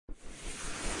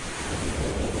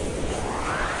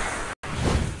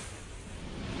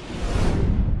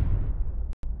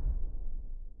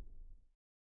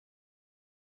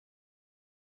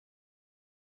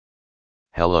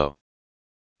Hello.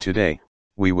 Today,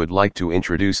 we would like to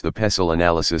introduce the Pestle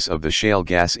analysis of the shale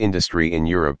gas industry in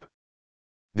Europe.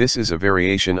 This is a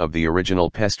variation of the original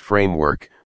PEST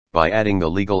framework, by adding the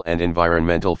legal and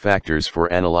environmental factors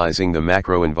for analyzing the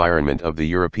macro environment of the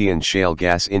European shale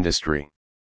gas industry.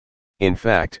 In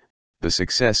fact, the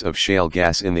success of shale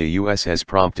gas in the US has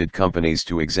prompted companies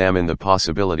to examine the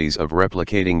possibilities of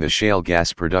replicating the shale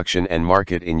gas production and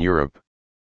market in Europe.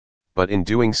 But in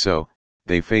doing so,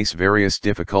 they face various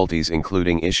difficulties,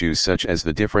 including issues such as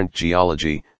the different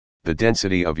geology, the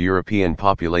density of European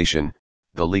population,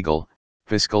 the legal,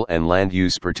 fiscal and land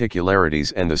use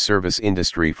particularities, and the service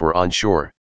industry for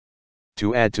onshore.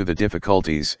 To add to the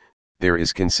difficulties, there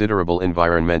is considerable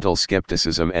environmental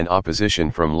skepticism and opposition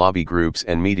from lobby groups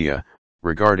and media,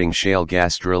 regarding shale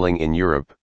gas drilling in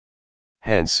Europe.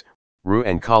 Hence, Rham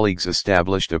and colleagues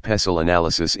established a Pestle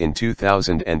analysis in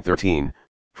 2013,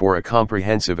 for a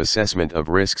comprehensive assessment of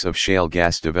risks of shale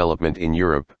gas development in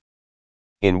Europe,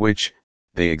 in which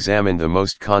they examined the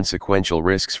most consequential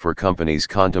risks for companies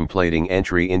contemplating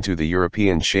entry into the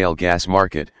European shale gas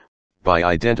market, by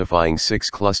identifying 6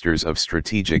 clusters of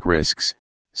strategic risks: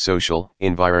 social,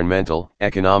 environmental,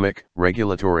 economic,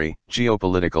 regulatory,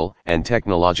 geopolitical, and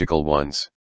technological ones.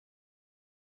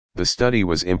 The study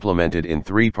was implemented in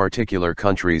 3 particular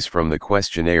countries from the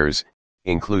questionnaires,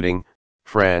 including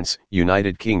France,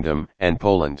 United Kingdom, and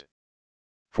Poland.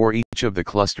 For each of the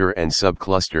cluster and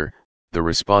subcluster, the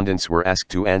respondents were asked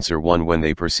to answer 1 when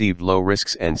they perceived low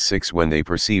risks and 6 when they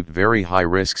perceived very high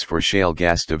risks for shale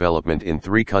gas development in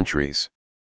 3 countries.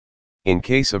 In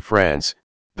case of France,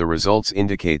 the results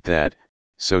indicate that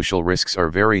social risks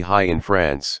are very high in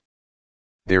France.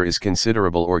 There is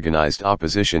considerable organized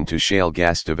opposition to shale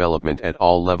gas development at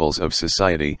all levels of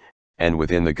society, and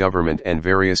within the government and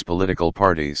various political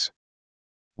parties.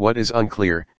 What is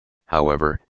unclear,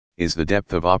 however, is the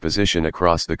depth of opposition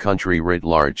across the country writ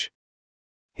large.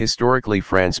 Historically,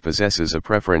 France possesses a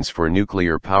preference for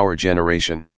nuclear power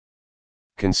generation.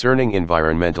 Concerning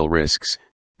environmental risks,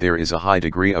 there is a high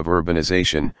degree of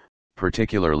urbanization,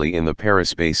 particularly in the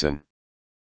Paris Basin.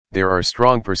 There are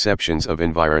strong perceptions of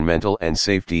environmental and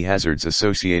safety hazards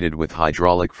associated with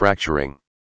hydraulic fracturing.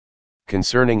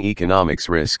 Concerning economics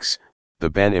risks, the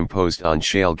ban imposed on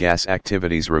shale gas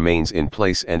activities remains in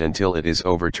place, and until it is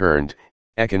overturned,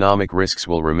 economic risks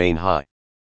will remain high.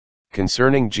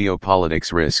 Concerning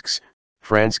geopolitics risks,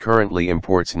 France currently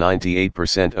imports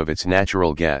 98% of its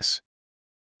natural gas.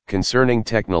 Concerning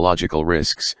technological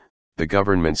risks, the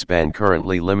government's ban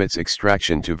currently limits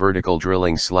extraction to vertical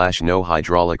drilling / no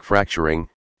hydraulic fracturing.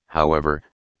 However,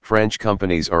 French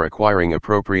companies are acquiring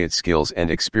appropriate skills and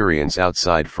experience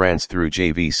outside France through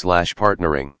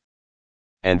JV/partnering.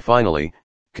 And finally,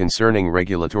 concerning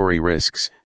regulatory risks,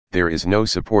 there is no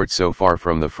support so far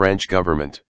from the French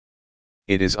government.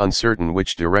 It is uncertain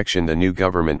which direction the new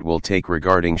government will take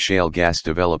regarding shale gas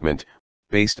development,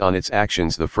 based on its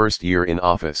actions the first year in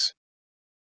office.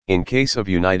 In case of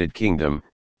United Kingdom,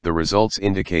 the results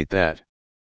indicate that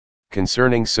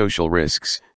concerning social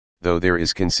risks, though there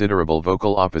is considerable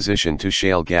vocal opposition to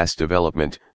shale gas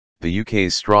development, the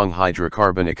UK's strong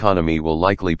hydrocarbon economy will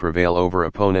likely prevail over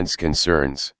opponents'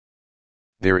 concerns.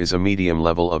 There is a medium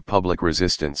level of public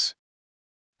resistance.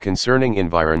 Concerning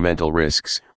environmental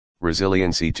risks,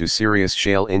 resiliency to serious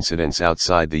shale incidents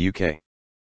outside the UK.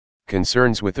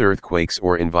 Concerns with earthquakes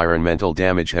or environmental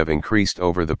damage have increased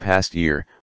over the past year,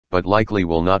 but likely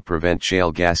will not prevent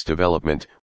shale gas development.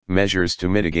 Measures to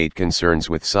mitigate concerns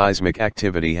with seismic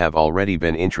activity have already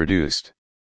been introduced.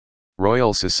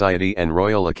 Royal Society and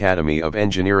Royal Academy of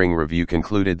Engineering review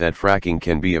concluded that fracking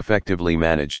can be effectively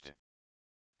managed.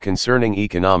 Concerning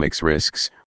economics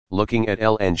risks, looking at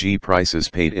LNG prices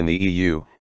paid in the EU,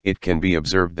 it can be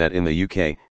observed that in the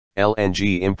UK,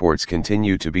 LNG imports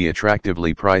continue to be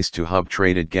attractively priced to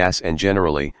hub-traded gas, and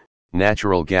generally,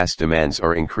 natural gas demands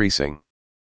are increasing.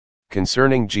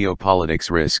 Concerning geopolitics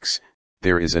risks,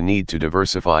 there is a need to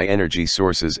diversify energy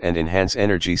sources and enhance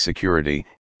energy security.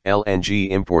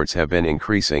 LNG imports have been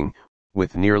increasing,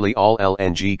 with nearly all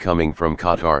LNG coming from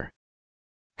Qatar.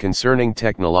 Concerning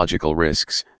technological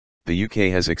risks, the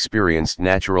UK has experienced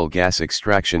natural gas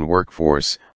extraction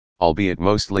workforce, albeit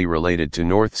mostly related to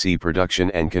North Sea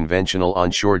production and conventional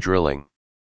onshore drilling.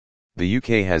 The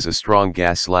UK has a strong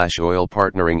gas/oil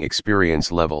partnering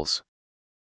experience levels.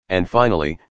 And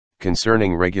finally,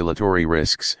 concerning regulatory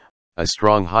risks, a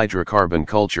strong hydrocarbon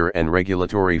culture and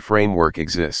regulatory framework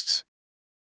exists.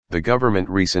 The government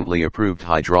recently approved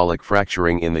hydraulic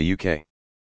fracturing in the UK.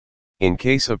 In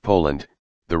case of Poland,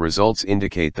 the results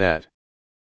indicate that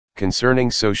concerning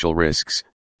social risks,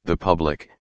 the public,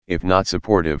 if not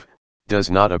supportive, does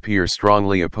not appear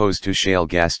strongly opposed to shale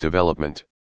gas development.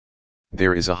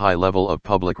 There is a high level of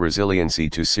public resiliency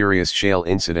to serious shale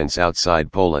incidents outside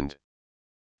Poland.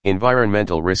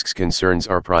 Environmental risks concerns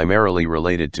are primarily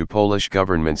related to Polish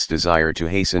government's desire to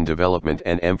hasten development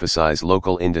and emphasize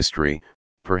local industry,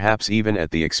 perhaps even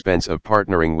at the expense of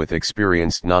partnering with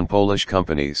experienced non-Polish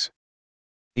companies.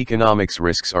 Economics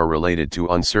risks are related to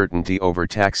uncertainty over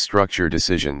tax structure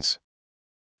decisions.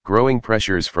 Growing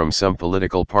pressures from some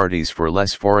political parties for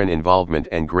less foreign involvement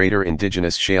and greater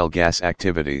indigenous shale gas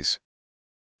activities.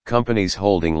 Companies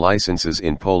holding licenses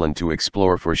in Poland to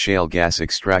explore for shale gas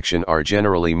extraction are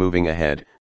generally moving ahead,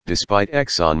 despite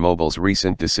ExxonMobil's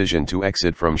recent decision to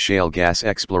exit from shale gas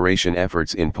exploration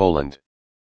efforts in Poland.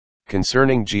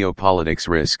 Concerning geopolitics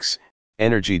risks,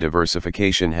 energy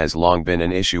diversification has long been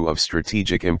an issue of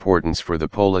strategic importance for the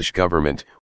Polish government,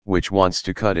 which wants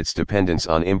to cut its dependence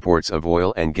on imports of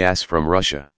oil and gas from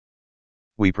Russia.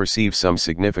 We perceive some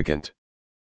significant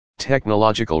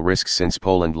technological risks since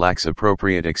Poland lacks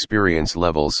appropriate experience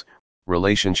levels.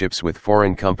 Relationships with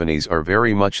foreign companies are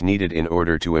very much needed in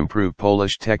order to improve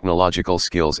Polish technological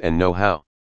skills and know-how.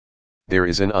 There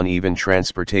is an uneven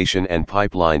transportation and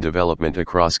pipeline development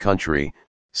across country.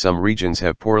 Some regions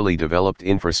have poorly developed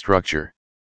infrastructure.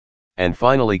 And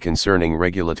finally, concerning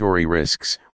regulatory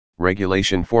risks,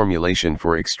 regulation formulation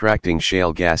for extracting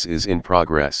shale gas is in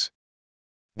progress.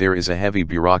 There is a heavy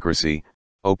bureaucracy,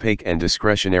 opaque and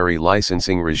discretionary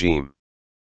licensing regime.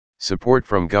 Support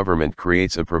from government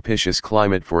creates a propitious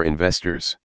climate for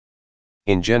investors.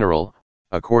 In general,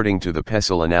 according to the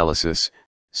Pestle Analysis,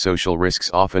 social risks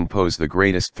often pose the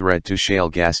greatest threat to shale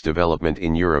gas development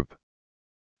in Europe.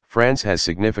 France has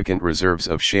significant reserves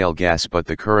of shale gas, but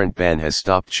the current ban has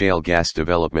stopped shale gas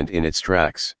development in its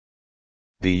tracks.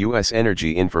 The U.S.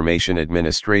 Energy Information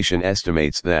Administration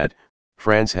estimates that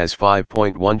France has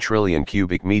 5.1 trillion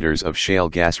cubic meters of shale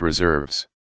gas reserves.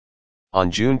 On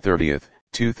June 30,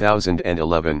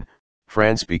 2011,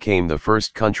 France became the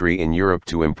first country in Europe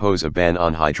to impose a ban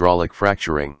on hydraulic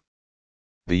fracturing.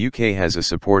 The UK has a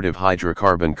supportive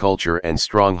hydrocarbon culture and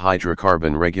strong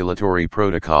hydrocarbon regulatory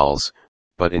protocols,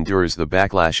 but endures the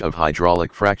backlash of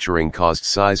hydraulic fracturing-caused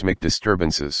seismic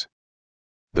disturbances.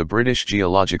 The British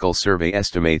Geological Survey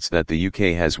estimates that the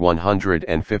UK has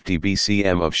 150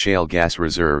 BCM of shale gas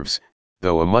reserves,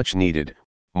 though a much-needed,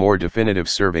 more definitive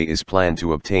survey is planned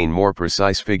to obtain more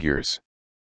precise figures.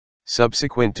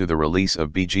 Subsequent to the release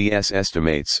of BGS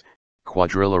estimates,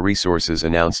 Quadrilla Resources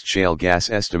announced shale gas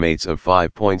estimates of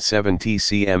 5.7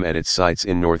 TCM at its sites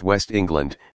in northwest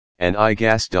England, and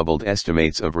iGas doubled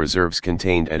estimates of reserves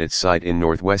contained at its site in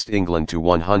northwest England to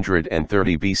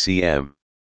 130 BCM.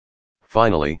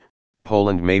 Finally,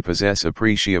 Poland may possess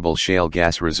appreciable shale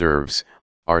gas reserves,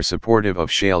 are supportive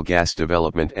of shale gas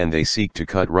development, and they seek to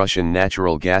cut Russian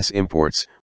natural gas imports,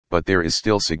 but there is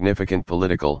still significant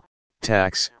political,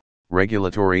 tax,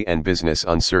 regulatory and business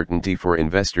uncertainty for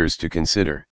investors to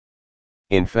consider.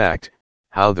 In fact,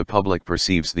 how the public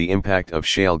perceives the impact of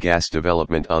shale gas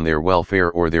development on their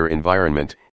welfare or their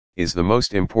environment, is the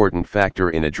most important factor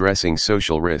in addressing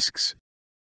social risks.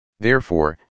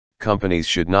 Therefore, companies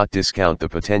should not discount the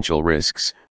potential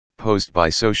risks posed by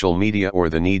social media or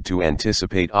the need to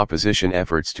anticipate opposition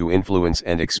efforts to influence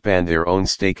and expand their own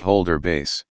stakeholder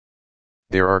base.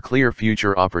 There are clear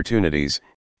future opportunities,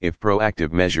 if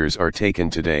proactive measures are taken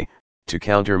today, to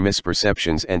counter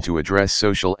misperceptions and to address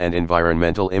social and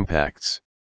environmental impacts.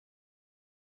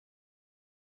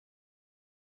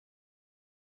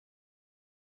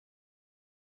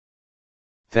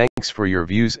 Thanks for your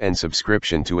views and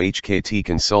subscription to HKT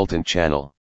Consultant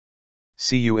channel.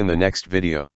 See you in the next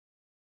video.